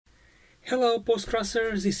Hello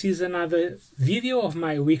Postcrossers, this is another video of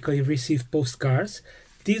my weekly received postcards.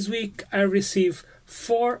 This week I received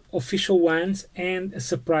 4 official ones and a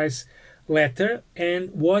surprise letter.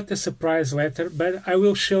 And what a surprise letter, but I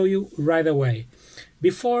will show you right away.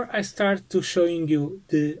 Before I start to showing you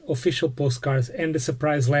the official postcards and the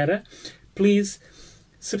surprise letter, please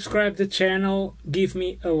subscribe the channel, give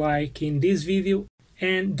me a like in this video,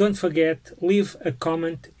 and don't forget, leave a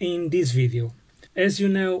comment in this video. As you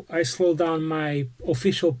know, I slowed down my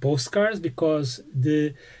official postcards because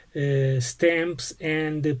the stamps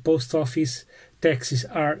and the post office taxes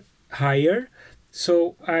are higher,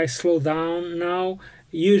 so I slow down now.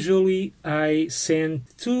 Usually I send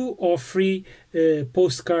 2 or 3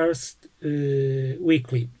 postcards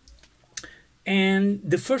weekly. And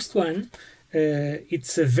the first one,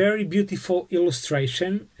 it's a very beautiful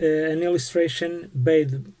illustration, an illustration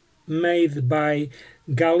made by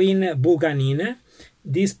Galina Bulganina.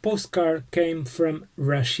 This postcard came from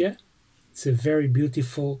Russia. It's a very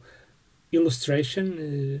beautiful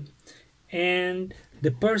illustration, and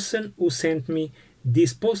the person who sent me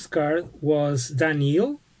this postcard was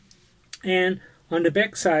Daniel. And on the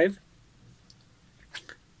back side,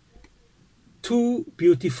 2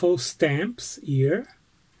 beautiful stamps here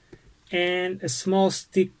and a small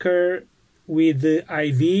sticker with the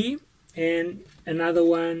IV and another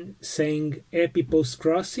one saying Happy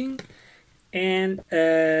Postcrossing and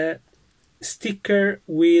a sticker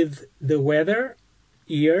with the weather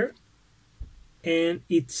here, and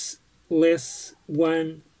it's less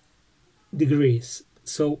 1 degrees,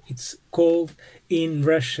 so it's cold in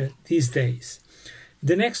Russia these days.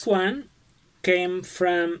 The next one came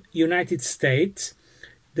from United States.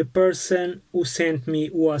 The person who sent me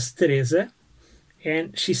was Teresa,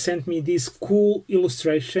 and she sent me this cool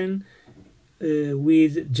illustration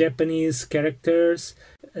with Japanese characters,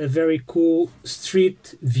 a very cool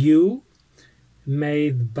street view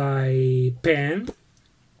made by pen.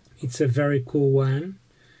 It's a very cool one.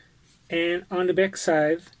 And on the back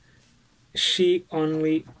side, she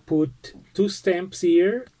only put 2 stamps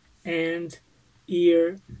here, and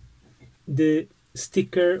here the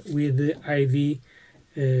sticker with the IV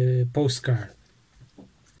postcard.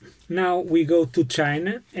 Now we go to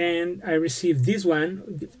China, and I received this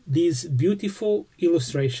one, this beautiful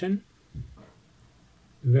illustration,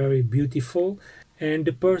 very beautiful. And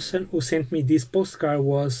the person who sent me this postcard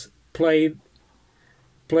was Pleiadish.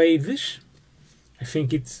 I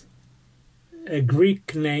think it's a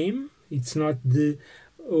Greek name. It's not the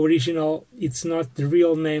original, it's not the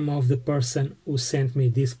real name of the person who sent me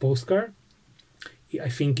this postcard. I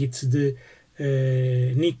think it's the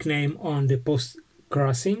nickname on the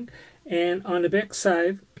Postcrossing. And on the back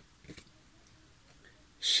side,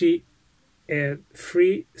 she had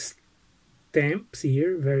 3 stamps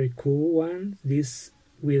here, very cool one. This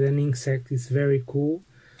with an insect is very cool.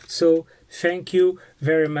 So thank you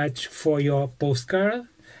very much for your postcard.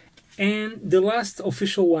 And the last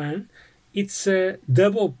official one, it's a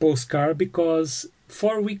double postcard because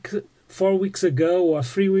 4 weeks ago or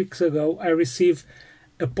 3 weeks ago I received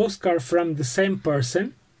a postcard from the same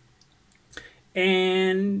person,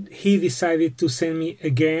 and he decided to send me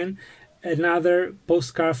again another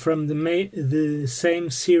postcard from the same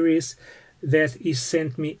series that he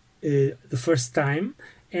sent me the first time.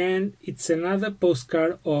 And it's another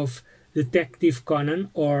postcard of Detective Conan,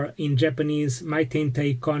 or in Japanese Mai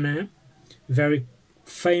Tentei Conan, very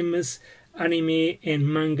famous anime and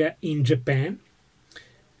manga in Japan.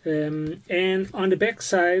 And on the back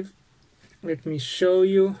side, let me show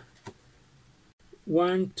you,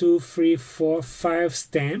 1, 2, 3, 4, 5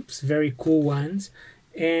 stamps, very cool ones.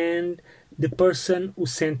 And the person who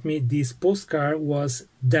sent me this postcard was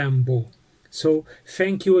Dumbo. So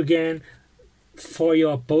thank you again for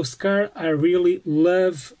your postcard. I really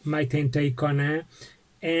love Mai Tentei Conan,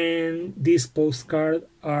 and these postcards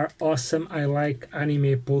are awesome. I like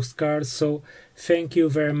anime postcards, so thank you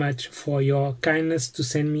very much for your kindness to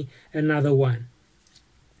send me another one.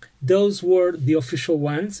 Those were the official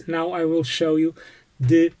ones. Now I will show you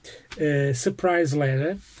the surprise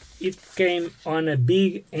letter. It came on a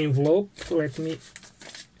big envelope. Let me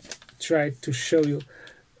try to show you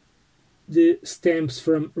the stamps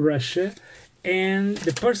from Russia. And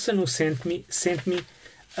the person who sent me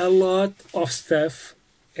a lot of stuff,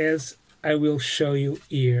 as I will show you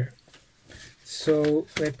here. So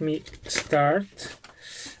let me start.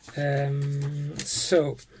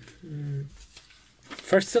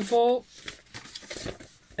 First of all,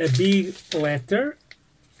 a big letter.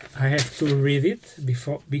 I have to read it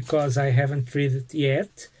because I haven't read it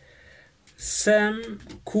yet. Some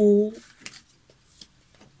cool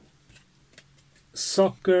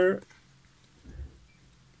soccer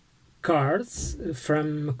cards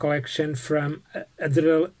from a collection from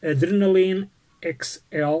Adrenaline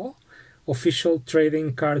XL, official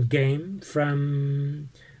trading card game from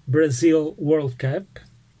Brazil World Cup.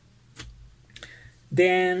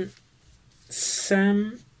 Then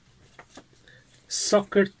some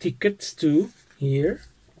soccer tickets too here.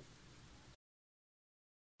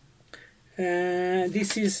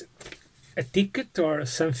 This is a ticket or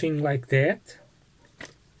something like that.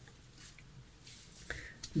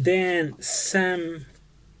 Then some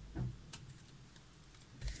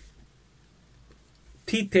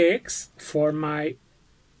T-tags for my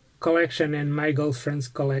collection and my girlfriend's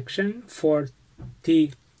collection. 4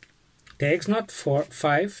 T-tags, not 4,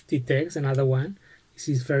 5 T-tags, another one. This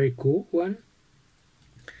is very cool one.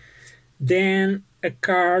 Then a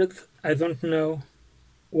card, I don't know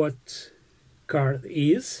what card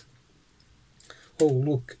is. Oh,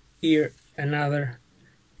 look here, another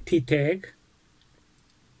T-tag.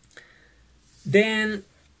 Then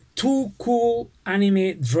 2 cool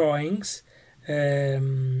anime drawings.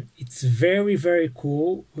 It's very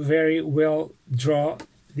cool, very well drawn.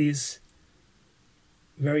 This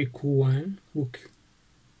very cool one. Look,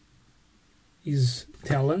 is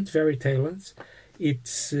very talent.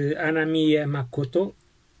 It's Anamiya Makoto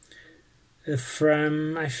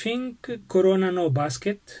from, I think, Corona no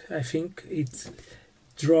Basket. I think it's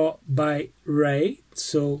drawn by Ray,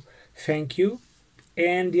 so thank you.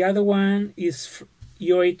 And the other one is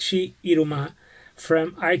Yoichi Iruma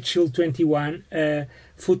from iChill 21,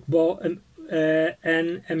 football,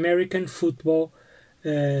 an American football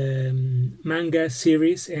manga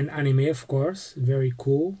series and anime, of course. Very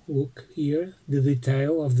cool. Look here, the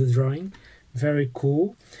detail of the drawing. Very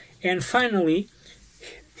cool. And finally,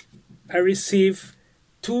 I received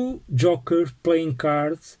 2 Joker playing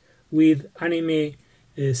cards with anime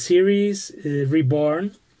series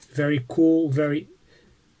Reborn. Very cool, very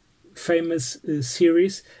famous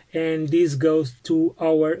series, and this goes to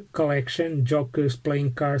our collection, Joker's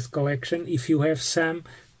playing cards collection. If you have some,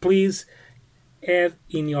 please add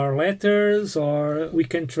in your letters, or we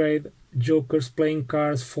can trade Joker's playing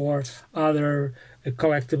cards for other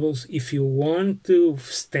collectibles if you want to.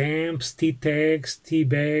 Stamps, T-tags,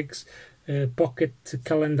 T-bags, pocket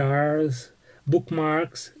calendars,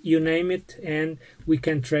 bookmarks, you name it, and we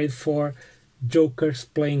can trade for Joker's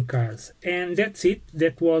playing cards. And that's it.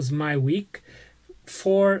 That was my week.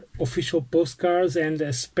 4 official postcards and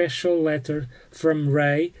a special letter from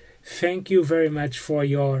Ray. Thank you very much for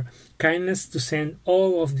your kindness to send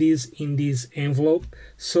all of these in this envelope.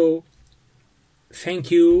 So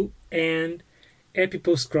thank you and happy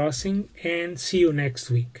post crossing, and see you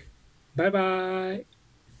next week. Bye bye.